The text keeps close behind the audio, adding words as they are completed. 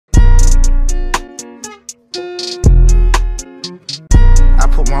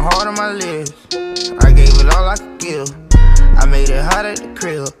my heart on my lips. I gave it all I could give. I made it hot at the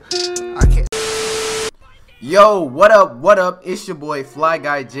crib. I can't. Yo, what up? What up? It's your boy Fly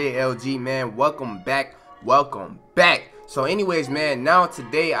Guy JLG, man. Welcome back. Welcome back. So anyways, man, now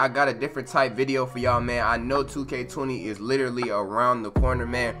today I got a different type video for y'all, man. I know 2K20 is literally around the corner,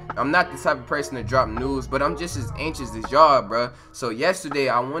 man. I'm not the type of person to drop news, but I'm just as anxious as y'all, bruh. So yesterday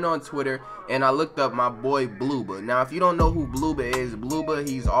I went on Twitter and I looked up my boy Bluba. Now if you don't know who Bluba is, Bluba,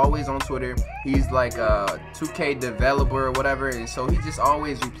 he's always on Twitter. He's like a 2K developer or whatever, and so he just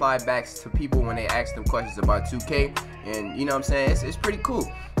always replied back to people when they asked him questions about 2K, and you know what I'm saying, it's pretty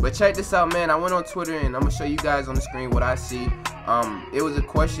cool. But check this out, man. I went on Twitter and I'm gonna show you guys on the screen what I see. It was a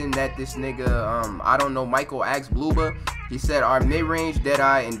question that this nigga, I don't know, Michael asked Bluba. He said, are mid-range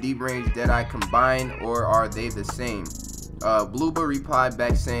Deadeye and deep-range Deadeye combined, or are they the same? Bluba replied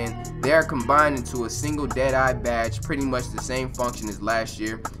back saying, they are combined into a single Deadeye badge, pretty much the same function as last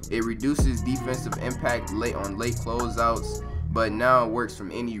year. It reduces defensive impact on late closeouts, but now it works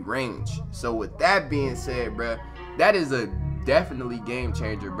from any range. So with that being said, bruh, that is a definitely game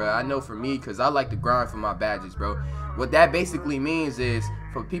changer, bro. I know for me, because I like to grind for my badges, bro. What that basically means is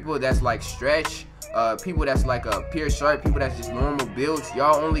for people that's like stretch, people that's like a pure sharp, people that's just normal builds,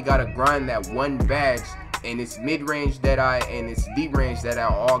 y'all only gotta grind that one badge, and it's mid-range Deadeye and it's deep-range Deadeye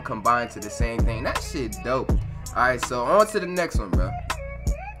all combined to the same thing. That shit dope. Alright, so on to the next one, bro.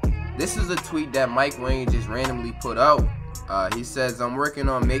 This is a tweet that Wang just randomly put out. He says, I'm working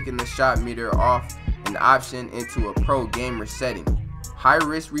on making the shot meter off an option into a pro gamer setting. High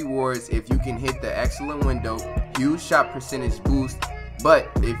risk rewards if you can hit the excellent window, huge shot percentage boost, but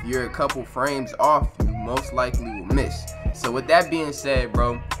if you're a couple frames off, you most likely will miss. So with that being said,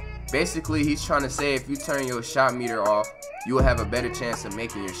 bro, basically he's trying to say if you turn your shot meter off, you will have a better chance of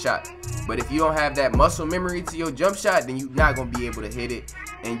making your shot. But if you don't have that muscle memory to your jump shot, then you're not gonna be able to hit it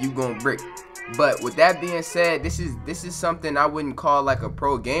and you gonna brick. But with that being said, this is something I wouldn't call like a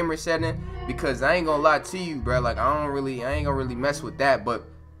pro gamer setting, because I ain't gonna lie to you, bro. Like I ain't gonna really mess with that. But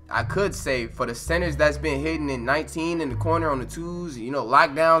I could say for the centers that's been hitting in 19 in the corner on the twos, you know,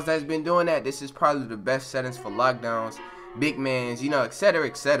 lockdowns that's been doing that, this is probably the best settings for lockdowns, big mans, you know,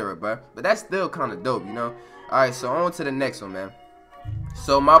 etc, bro. But that's still kind of dope, you know. All right, so on to the next one, man.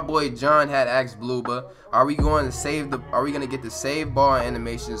 So my boy John had asked Bluba, are we gonna get the save ball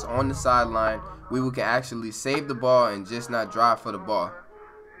animations on the sideline where we can actually save the ball and just not drive for the ball?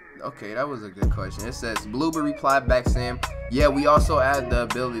 Okay, that was a good question. It says, Bluba replied back saying, yeah, we also add the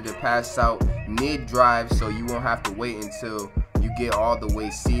ability to pass out mid-drive so you won't have to wait until you get all the way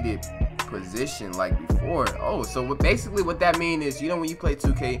seated position like before. Oh, so basically what that means is, you know, when you play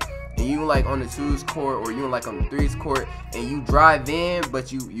 2K and you like on the 2's court or you like on the 3's court and you drive in,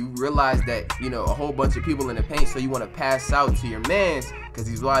 but you realize that, you know, a whole bunch of people in the paint, so you want to pass out to your mans because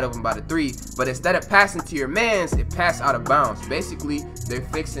he's wide open by the 3, but instead of passing to your mans, it passed out of bounds. Basically they're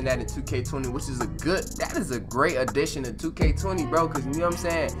fixing that in 2K20, which is that is a great addition to 2K20, bro, because you know what I'm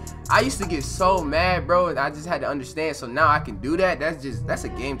saying, I used to get so mad, bro, and I just had to understand. So now I can do that. That's a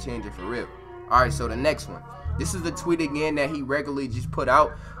game changer for real. All right, so the next one, this is the tweet again that he regularly just put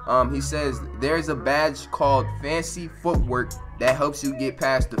out. He says, there's a badge called Fancy Footwork that helps you get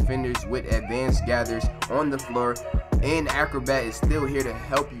past defenders with advanced gathers on the floor, and Acrobat is still here to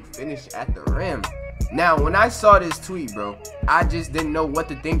help you finish at the rim. Now, when I saw this tweet, bro, I just didn't know what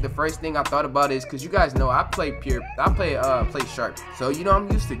to think. The first thing I thought about is, because you guys know I play sharp, so you know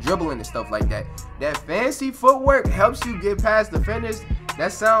I'm used to dribbling and stuff like that. That Fancy Footwork helps you get past defenders.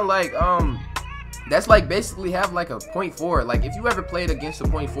 That sound like that's like basically have like a point forward. Like if you ever played against a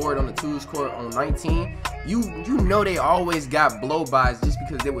point forward on the 2's court on 19, you know they always got blow-bys just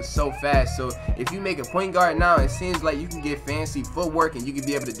because it was so fast. So if you make a point guard now, it seems like you can get Fancy Footwork and you can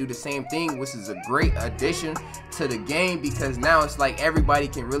be able to do the same thing, which is a great addition to the game, because now it's like everybody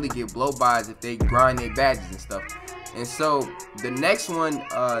can really get blow-bys if they grind their badges and stuff. And so the next one,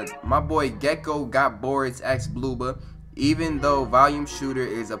 my boy Gecko Got Boards asked Bluba, even though volume shooter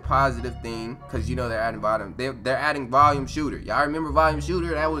is a positive thing, because you know they're adding volume shooter. Y'all remember volume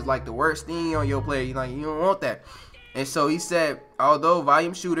shooter? That was like the worst thing on your player. You don't want that. And so he said, although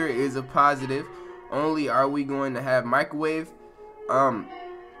volume shooter is a positive, only are we going to have microwave?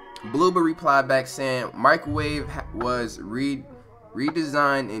 Bluba replied back saying, microwave was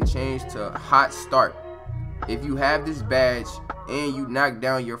redesigned and changed to hot start. If you have this badge and you knock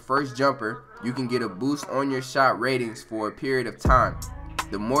down your first jumper, you can get a boost on your shot ratings for a period of time.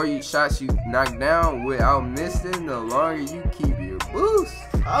 The more shots you knock down without missing, the longer you keep your boost.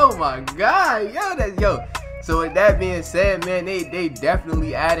 Oh my god, yo. So with that being said, man, they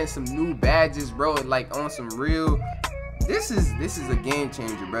definitely adding some new badges, bro, like on some real this is a game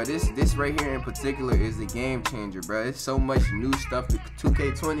changer, bro. This right here in particular is a game changer, bro. It's so much new stuff to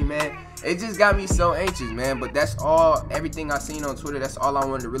 2K20, man. It just got me so anxious, man. But that's all, everything I seen on Twitter. That's all I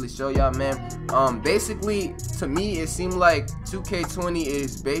wanted to really show y'all, man. Basically, to me, it seemed like 2K20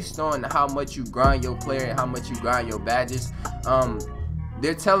 is based on how much you grind your player and how much you grind your badges.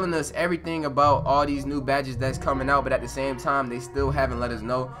 They're telling us everything about all these new badges that's coming out, but at the same time, they still haven't let us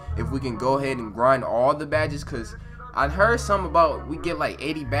know if we can go ahead and grind all the badges, because I heard some about we get like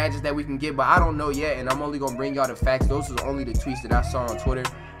 80 badges that we can get, but I don't know yet, and I'm only gonna bring y'all the facts. Those are only the tweets that I saw on Twitter.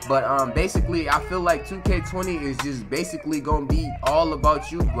 But basically, I feel like 2K20 is just basically gonna be all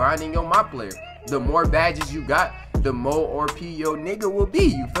about you grinding your my player. The more badges you got, the more OP your nigga will be.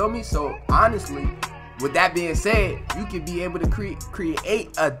 You feel me? So honestly, with that being said, you could be able to create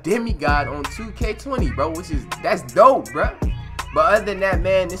a demigod on 2K20, bro, that's dope, bro. But other than that,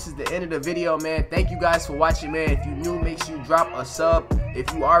 man, this is the end of the video, man. Thank you guys for watching, man. If you new, make sure you drop a sub.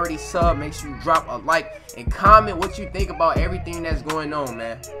 If you already sub, make sure you drop a like and comment what you think about everything that's going on,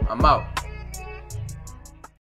 man. I'm out.